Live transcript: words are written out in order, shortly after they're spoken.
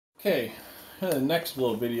Okay, the next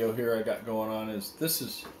little video here I got going on is I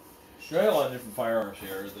got a lot of different firearms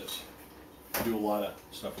here that I do a lot of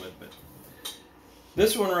stuff with, but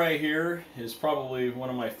this one right here is probably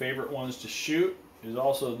one of my favorite ones to shoot. It is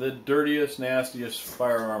also the dirtiest, nastiest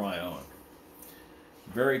firearm I own.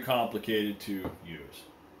 Very complicated to use.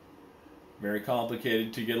 Very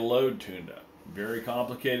complicated to get a load tuned up. Very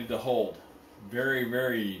complicated to hold. Very,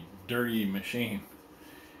 very dirty machine.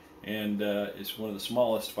 And it's one of the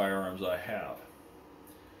smallest firearms I have.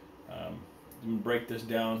 I'm going to break this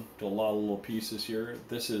down to a lot of little pieces here.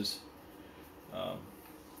 This is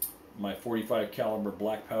my .45 caliber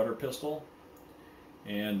black powder pistol,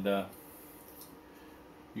 and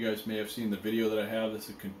you guys may have seen the video that I have.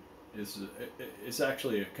 It's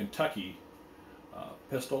actually a Kentucky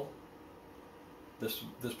pistol. This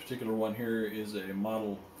particular one here is a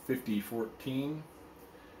model 5014.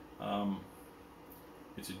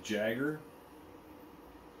 It's a Jagger.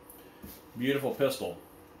 Beautiful pistol.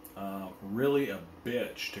 Really a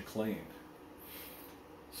bitch to clean.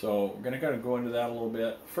 So we're going to kind of go into that a little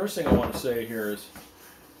bit. First thing I want to say here is,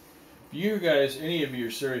 if you guys, any of you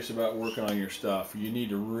are serious about working on your stuff, you need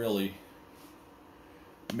to really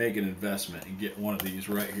make an investment and get one of these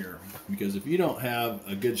right here. Because if you don't have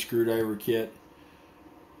a good screwdriver kit,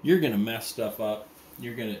 you're going to mess stuff up.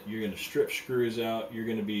 You're gonna strip screws out. You're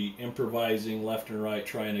gonna be improvising left and right,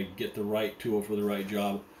 trying to get the right tool for the right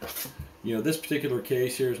job. You know, this particular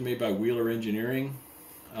case here is made by Wheeler Engineering.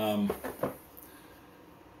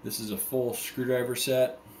 This is a full screwdriver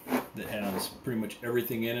set that has pretty much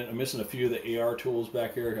everything in it. I'm missing a few of the AR tools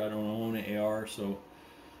back here. I don't own an AR, so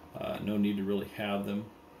no need to really have them.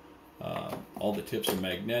 All the tips are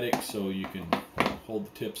magnetic, so you can hold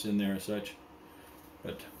the tips in there and such.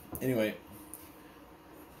 But anyway,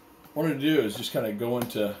 what I'm going to do is just kind of go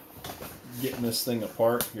into getting this thing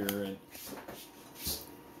apart here and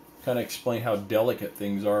kind of explain how delicate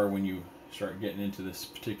things are when you start getting into this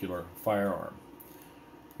particular firearm.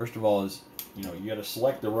 First of all is, you know, you got to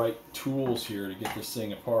select the right tools here to get this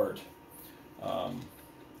thing apart. It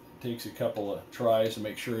takes a couple of tries to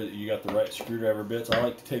make sure that you got the right screwdriver bits. I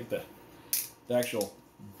like to take the actual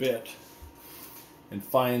bit and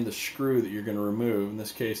find the screw that you're going to remove. In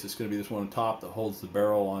this case, it's going to be this one on top that holds the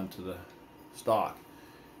barrel onto the stock.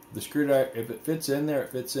 The screwdriver, if it fits in there,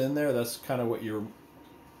 it fits in there. That's kind of what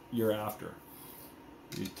you're after.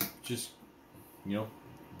 You just, you know,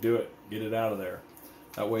 do it, get it out of there.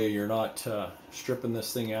 That way you're not stripping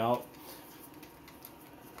this thing out.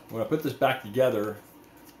 When I put this back together,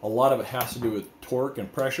 a lot of it has to do with torque and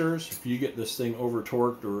pressures. If you get this thing over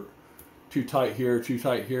torqued or too tight here,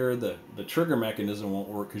 the trigger mechanism won't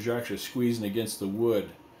work because you're actually squeezing against the wood,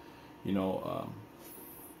 you know,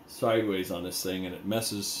 sideways on this thing, and it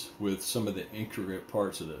messes with some of the intricate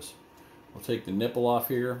parts of this. We'll take the nipple off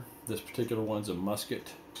here. This particular one's a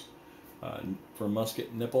musket, for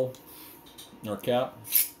musket nipple or cap.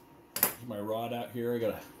 There's my rod out here. I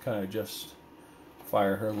gotta kind of just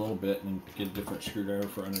fire her a little bit and get a different screwdriver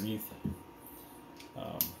for underneath.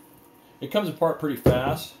 It comes apart pretty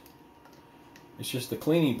fast. It's just the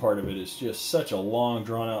cleaning part of it is just such a long,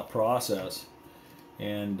 drawn-out process.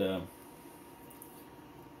 And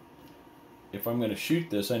if I'm going to shoot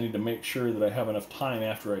this, I need to make sure that I have enough time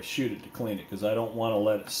after I shoot it to clean it, because I don't want to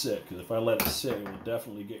let it sit. Because if I let it sit, it will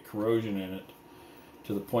definitely get corrosion in it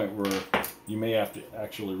to the point where you may have to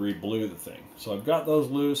actually re-blue the thing. So I've got those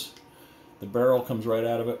loose. The barrel comes right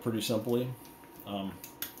out of it pretty simply. You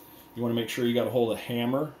want to make sure you got a hold of a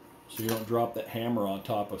hammer so you don't drop that hammer on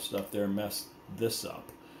top of stuff there and mess this up,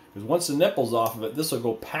 because once the nipple's off of it, this will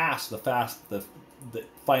go past the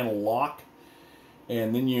final lock,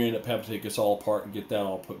 and then you end up having to take this all apart and get that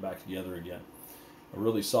all put back together again. A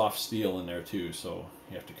really soft steel in there too, so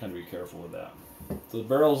you have to kind of be careful with that. So the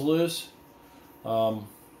barrel's loose.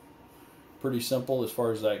 Pretty simple as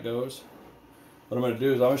far as that goes. What I'm going to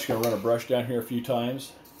do is I'm just going to run a brush down here a few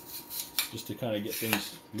times just to kind of get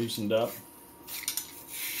things loosened up.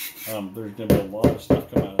 There's going to be a lot of stuff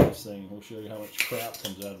come out of this thing. We'll show you how much crap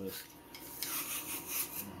comes out of this.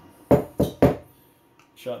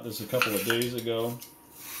 Shot this a couple of days ago.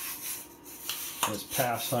 It's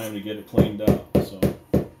past time to get it cleaned up, so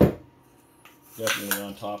definitely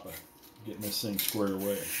on top of getting this thing squared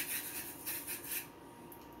away.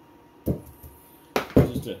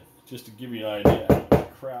 Just to give you an idea how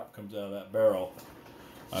much crap comes out of that barrel.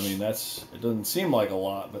 I mean, it doesn't seem like a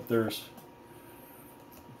lot, but there's,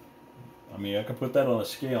 I mean, I can put that on a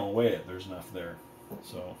scale and weigh it. There's enough there.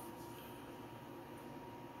 So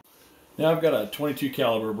now I've got a .22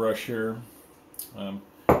 caliber brush here. I'm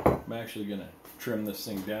actually going to trim this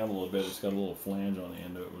thing down a little bit. It's got a little flange on the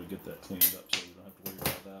end of it. We'll get that cleaned up so you don't have to worry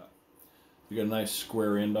about that. You got a nice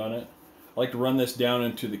square end on it. I like to run this down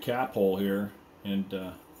into the cap hole here and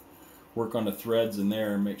work on the threads in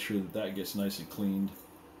there and make sure that that gets nice and cleaned.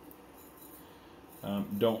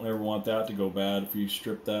 Don't ever want that to go bad. If you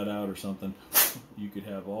strip that out or something, you could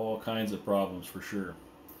have all kinds of problems for sure.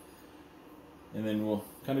 And then we'll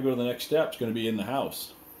kind of go to the next step. It's going to be in the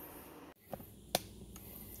house.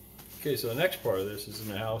 Okay, so the next part of this is in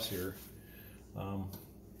the house here.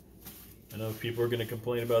 I know people are going to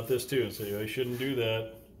complain about this too and say, oh, you shouldn't do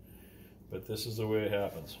that, but this is the way it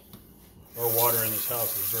happens. Our water in this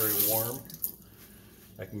house is very warm.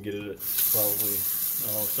 I can get it at probably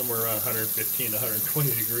somewhere around 115 to 120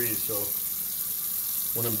 degrees, so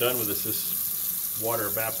when I'm done with this water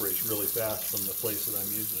evaporates really fast from the place that I'm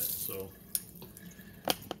using it. So,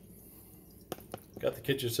 got the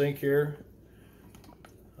kitchen sink here.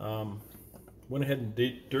 Went ahead and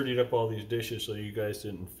dirtied up all these dishes so you guys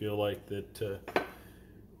didn't feel like that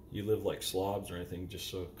you live like slobs or anything, just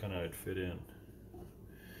so kind of I'd fit in.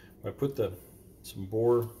 I put some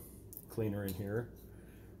boar cleaner in here.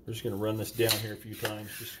 We're just going to run this down here a few times,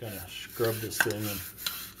 just kind of scrub this thing and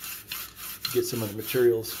get some of the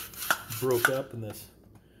materials broke up in this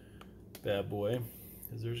bad boy,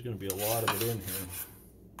 because there's going to be a lot of it in here.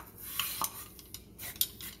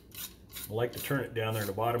 I like to turn it down there in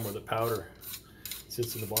the bottom where the powder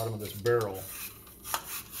sits in the bottom of this barrel.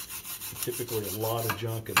 Typically a lot of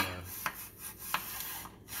junk in there.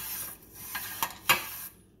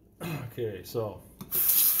 Okay, so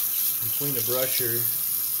clean the brush here.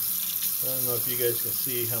 I don't know if you guys can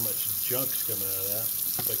see how much junk's coming out of that.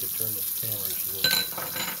 If I could turn this camera just a little bit.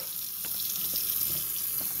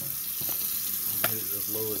 Get it as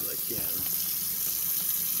low as I can.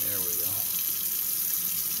 There we go.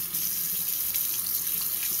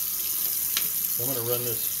 So I'm going to run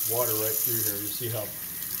this water right through here. You see how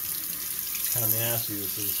nasty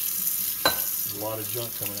this is. There's a lot of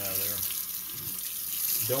junk coming out of there.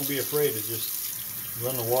 Don't be afraid to just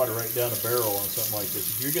run the water right down a barrel on something like this.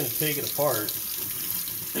 If you're going to take it apart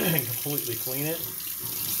and completely clean it,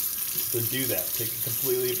 then do that. Take it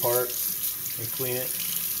completely apart and clean it.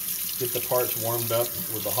 Get the parts warmed up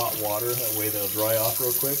with the hot water. That way they'll dry off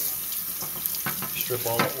real quick. Strip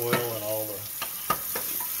all the oil and all the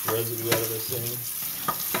residue out of this thing.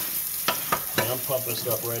 And I'm pumping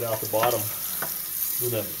stuff right out the bottom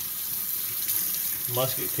with a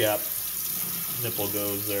musket cap. Nipple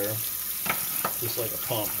goes there. Just like a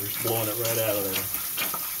pump, they're just blowing it right out of there.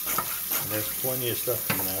 And there's plenty of stuff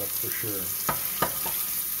coming out of it for sure.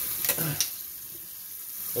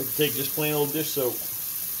 I like to take just plain old dish soap.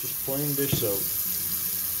 Just plain dish soap.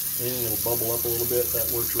 Anything that'll bubble up a little bit, that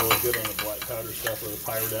works really good on the black powder stuff or the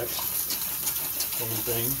Pyrex. Same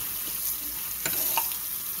thing.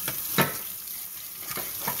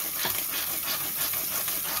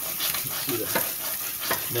 See the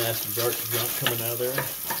nasty dark junk coming out of there.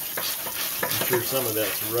 I'm sure some of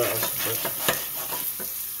that's rust, but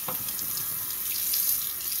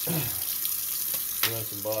run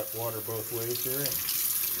some water both ways here and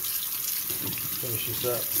finish this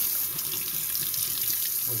up.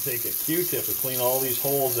 I'm going to take a Q-tip and clean all these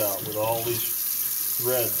holes out with all these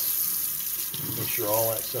threads. Make sure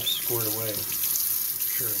all that stuff's squared away.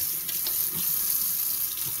 Sure.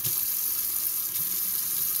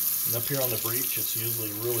 And up here on the breech, it's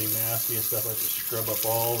usually really nasty and stuff. I have to scrub up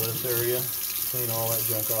all this area. Clean all that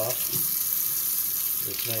junk off.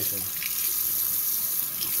 It's nice and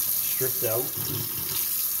stripped out.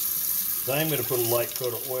 So I'm going to put a light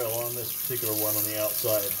coat of oil on this particular one on the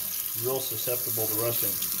outside. Real susceptible to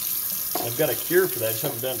rusting. I've got a cure for that. I just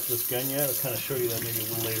haven't done it to this gun yet. I'll kind of show you that maybe a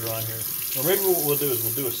little later on here. Or maybe what we'll do is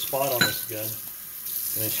we'll do a spot on this gun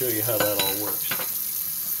and then show you how that all works.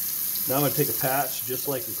 Now I'm going to take a patch, just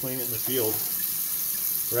like we clean it in the field.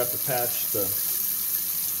 Wrap the patch the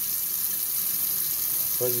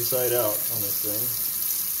fuzzy side out on this thing.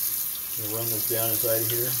 I'm going to run this down inside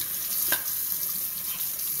of here.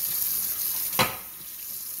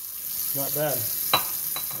 Not bad.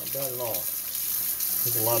 Not bad at all.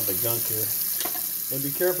 There's a lot of the gunk here. And be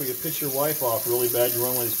careful, you piss your wife off really bad. You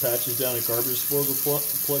run one of these patches down a garbage disposal,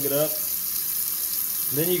 plug it up.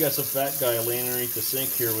 And then you got some fat guy laying underneath the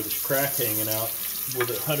sink here with his crack hanging out with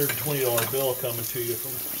a $120 bill coming to you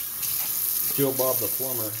from Joe Bob the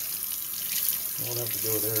plumber. I won't have to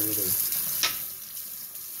go there either.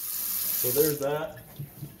 So there's that.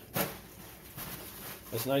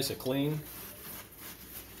 That's nice and clean.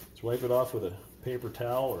 Let's wipe it off with a paper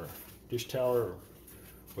towel or dish towel or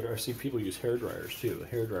whatever. I see people use hair dryers too. The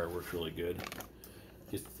hair dryer works really good.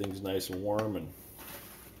 Gets things nice and warm and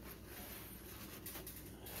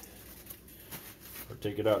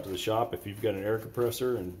take it out to the shop if you've got an air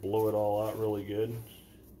compressor and blow it all out really good.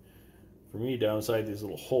 For me, down inside these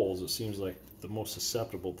little holes, it seems like the most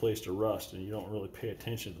susceptible place to rust, and you don't really pay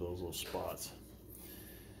attention to those little spots.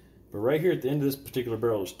 But right here at the end of this particular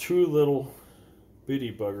barrel, there's two little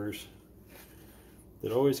bitty buggers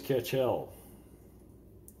that always catch hell.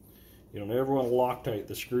 You don't ever want to Loctite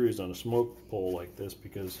the screws on a smoke pole like this,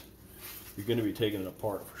 because you're going to be taking it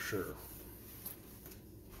apart for sure.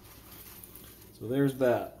 So there's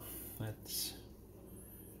that. That's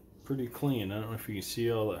pretty clean. I don't know if you can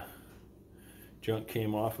see all the junk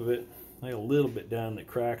came off of it. Like a little bit down the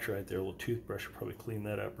cracks right there. A little toothbrush will probably clean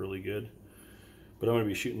that up really good. But I'm going to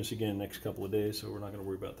be shooting this again next couple of days, so we're not going to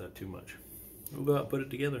worry about that too much. We'll go out and put it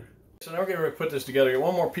together. So now we're going to put this together. Got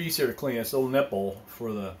one more piece here to clean. This little nipple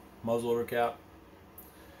for the muzzleloader cap.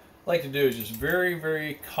 What I like to do is just very,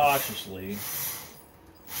 very cautiously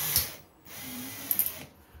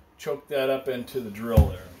choke that up into the drill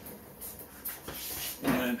there.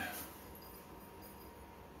 And,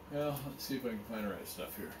 well, let's see if I can find the right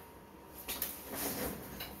stuff here.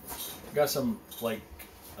 Got some, like,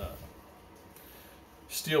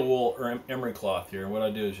 steel wool or emery cloth here. What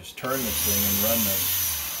I do is just turn this thing and run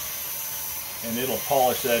this, and it'll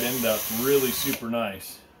polish that end up really super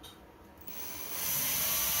nice.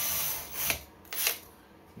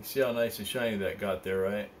 You see how nice and shiny that got there,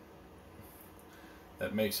 right?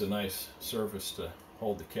 That makes a nice surface to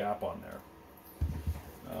hold the cap on there.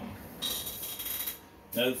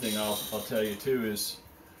 Another thing I'll tell you too is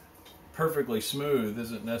perfectly smooth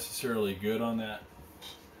isn't necessarily good on that.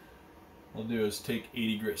 What I'll do is take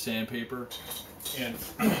 80 grit sandpaper, and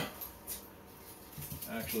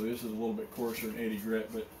actually this is a little bit coarser than 80 grit,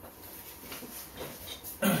 but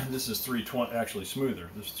this is 320, actually smoother.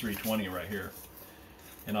 This is 320 right here.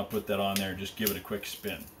 And I'll put that on there and just give it a quick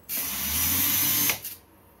spin.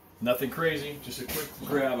 Nothing crazy, just a quick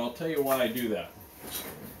grab. I'll tell you why I do that.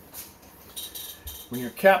 When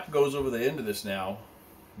your cap goes over the end of this now,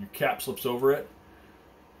 your cap slips over it,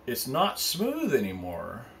 it's not smooth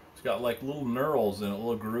anymore. It's got like little knurls in it,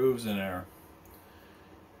 little grooves in there.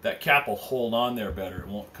 That cap will hold on there better. It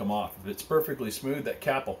won't come off. If it's perfectly smooth, that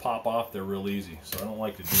cap will pop off there real easy. So I don't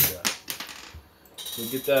like to do that. So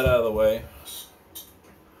get that out of the way.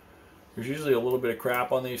 There's usually a little bit of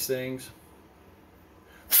crap on these things.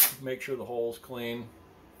 Make sure the hole's clean.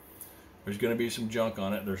 There's going to be some junk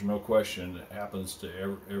on it. There's no question. It happens to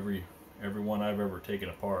every one I've ever taken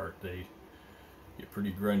apart. They get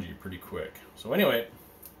pretty grungy pretty quick. So anyway,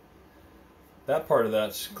 that part of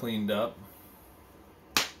that's cleaned up.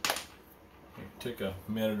 Take a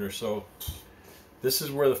minute or so. This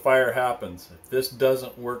is where the fire happens. If this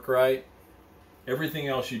doesn't work right, everything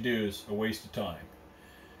else you do is a waste of time.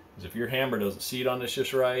 Because if your hammer doesn't seat on this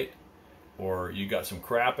just right, or you got some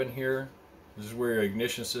crap in here, this is where your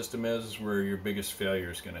ignition system is. This is where your biggest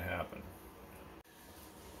failure is going to happen.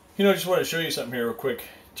 You know, I just want to show you something here real quick.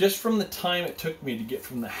 Just from the time it took me to get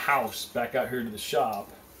from the house back out here to the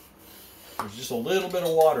shop, there's just a little bit of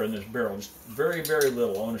water in this barrel, just very, very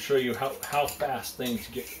little. I want to show you how fast things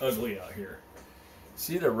get ugly out here.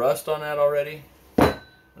 See the rust on that already? I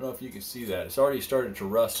don't know if you can see that. It's already started to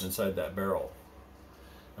rust inside that barrel.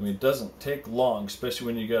 I mean, it doesn't take long, especially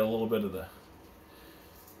when you got a little bit of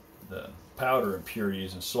the powder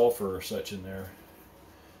impurities and sulfur or such in there.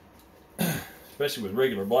 Especially with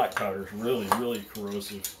regular black powder, it's really, really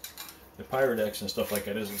corrosive. The Pyrodex and stuff like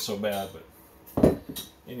that isn't so bad, but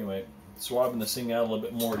anyway, swabbing this thing out a little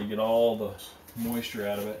bit more to get all the moisture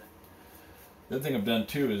out of it. The other thing I've done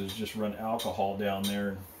too is just run alcohol down there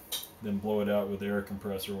and then blow it out with the air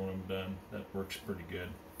compressor when I'm done. That works pretty good.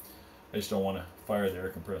 I just don't want to fire the air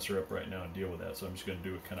compressor up right now and deal with that, so I'm just going to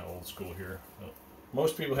do it kind of old school here. So,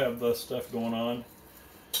 most people have this stuff going on,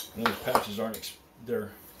 and those patches aren't,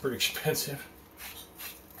 they're pretty expensive.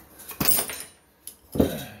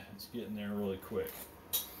 It's getting there really quick.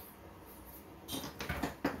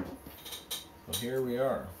 So here we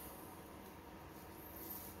are.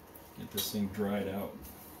 Get this thing dried out.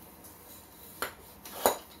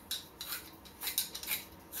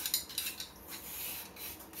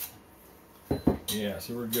 Yeah,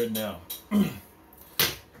 so we're good now.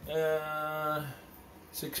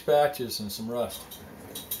 6 patches and some rust.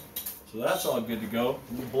 So that's all good to go.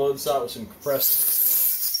 We'll blow this out with some compressor.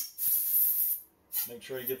 Make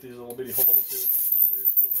sure you get these little bitty holes here with the screws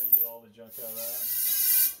go in, get all the junk out of that.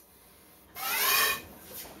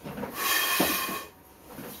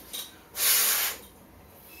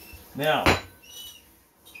 Now,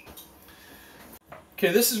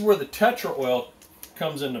 okay, this is where the Tetra oil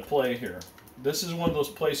comes into play here. This is one of those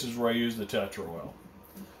places where I use the Tetra oil.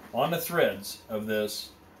 On the threads of this,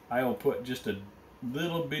 I will put just a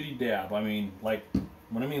little bitty dab. I mean, like,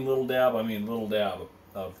 when I mean little dab, I mean little dab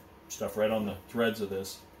of stuff right on the threads of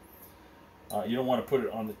this. You don't want to put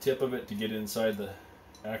it on the tip of it to get inside the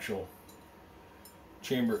actual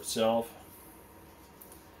chamber itself.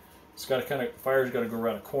 It's got to kind of, fire's got to go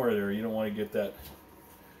around a corner there. You don't want to get that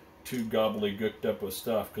too gobbly-gooked up with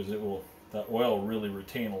stuff, because that oil will really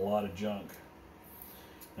retain a lot of junk.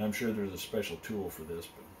 And I'm sure there's a special tool for this,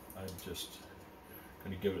 but I'm just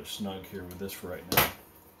going to give it a snug here with this for right now.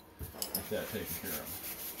 Get that taken care of.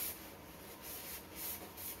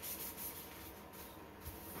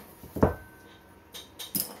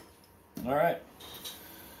 Alright,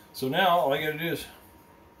 so now all I got to do is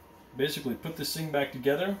basically put this thing back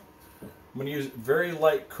together. I'm going to use a very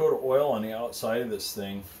light coat of oil on the outside of this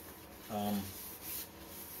thing.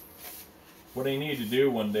 What I need to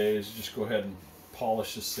do one day is just go ahead and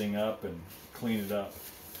polish this thing up and clean it up.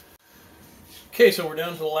 Okay, so we're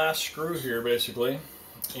down to the last screw here basically,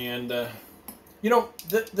 and you know,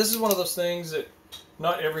 this is one of those things that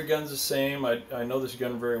not every gun's the same. I know this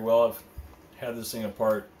gun very well. I've had this thing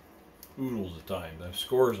apart oodles of times,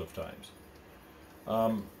 scores of times.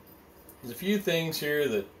 There's a few things here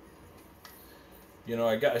that, you know,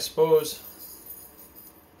 I suppose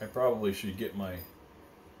I probably should get my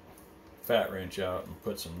fat wrench out and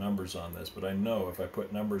put some numbers on this, but I know if I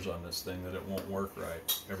put numbers on this thing that it won't work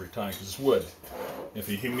right every time, because it's wood. If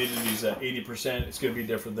the humidity is at 80%, it's going to be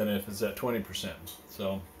different than if it's at 20%.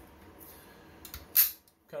 So,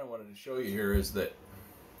 kind of wanted to show you here is that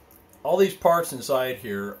all these parts inside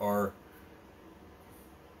here are,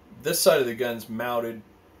 this side of the gun's mounted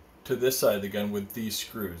to this side of the gun with these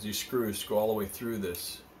screws. These screws go all the way through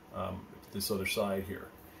this, this other side here.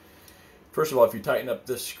 First of all, if you tighten up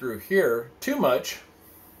this screw here too much,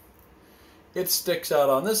 it sticks out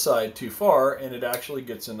on this side too far, and it actually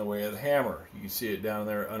gets in the way of the hammer. You can see it down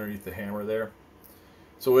there underneath the hammer there.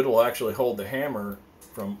 So it will actually hold the hammer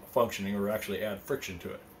from functioning, or actually add friction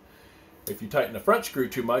to it. If you tighten the front screw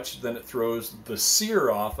too much, then it throws the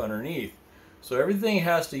sear off underneath. So everything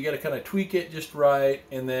has to, you got to kind of tweak it just right,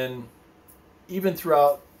 and then even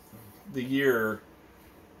throughout the year,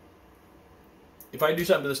 if I do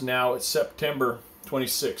something to this now, it's September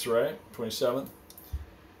 26th, right? 27th.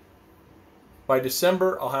 By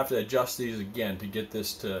December, I'll have to adjust these again to get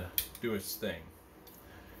this to do its thing.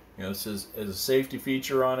 You know, this is a safety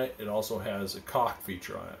feature on it. It also has a cock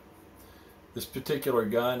feature on it. This particular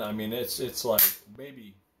gun, I mean, it's like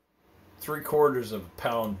maybe 3/4 of a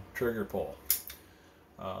pound trigger pull.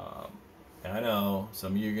 I know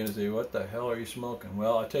some of you are going to say, what the hell are you smoking?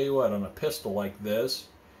 Well, I tell you what, on a pistol like this,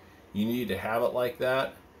 you need to have it like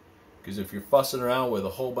that, because if you're fussing around with a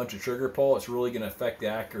whole bunch of trigger pull, it's really going to affect the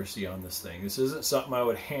accuracy on this thing. This isn't something I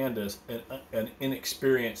would hand an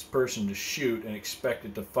inexperienced person to shoot and expect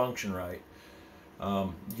it to function right.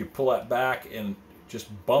 You pull that back and just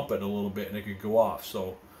bump it a little bit and it could go off.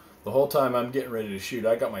 So the whole time I'm getting ready to shoot,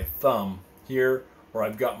 I got my thumb here, or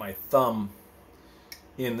I've got my thumb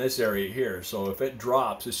in this area here. So if it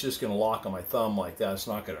drops, it's just going to lock on my thumb like that. It's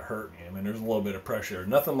not going to hurt me. I mean, there's a little bit of pressure.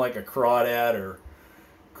 Nothing like a crawdad or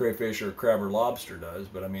crayfish or crab or lobster does,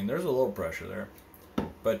 but I mean, there's a little pressure there.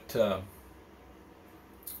 But I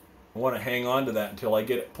want to hang on to that until I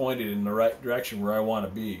get it pointed in the right direction where I want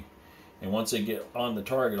to be. And once I get on the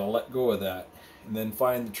target, I'll let go of that and then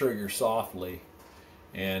find the trigger softly.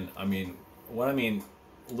 And I mean, when I mean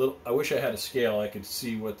little, I wish I had a scale I could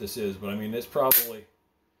see what this is, but I mean, it's probably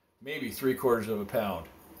maybe 3/4 of a pound.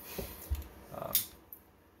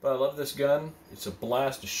 But I love this gun. It's a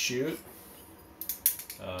blast to shoot.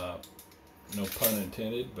 No pun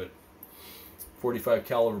intended, but 45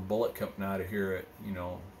 caliber bullet coming out of here at, you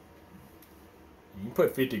know, you can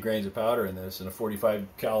put 50 grains of powder in this, and a 45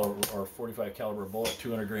 caliber bullet,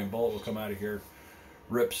 200 grain bullet will come out of here,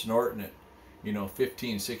 rip snorting it, you know,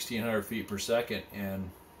 1600 feet per second. And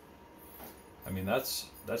I mean, that's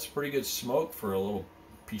pretty good smoke for a little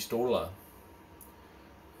pistola.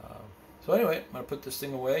 So anyway, I'm gonna put this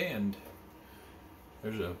thing away, and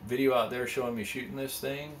there's a video out there showing me shooting this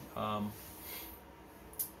thing.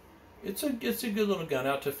 It's a good little gun,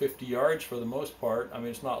 out to 50 yards for the most part. I mean,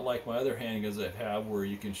 it's not like my other handguns I have where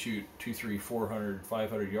you can shoot 200, 300, 400,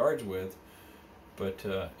 500 yards with, but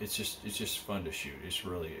it's just fun to shoot. It's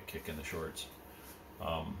really a kick in the shorts.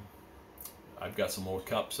 I've got some little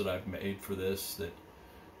cups that I've made for this that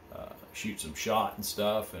shoot some shot and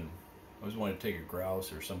stuff, and I always wanted to take a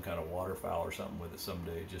grouse or some kind of waterfowl or something with it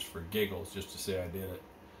someday, just for giggles, just to say I did it.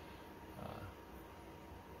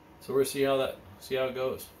 So we're gonna see how it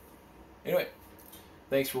goes. Anyway,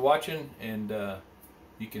 thanks for watching, and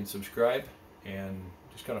you can subscribe and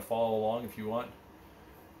just kind of follow along if you want.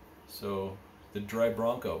 So the dry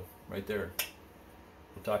Bronco right there.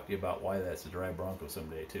 We'll talk to you about why that's a dry Bronco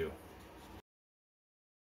someday too.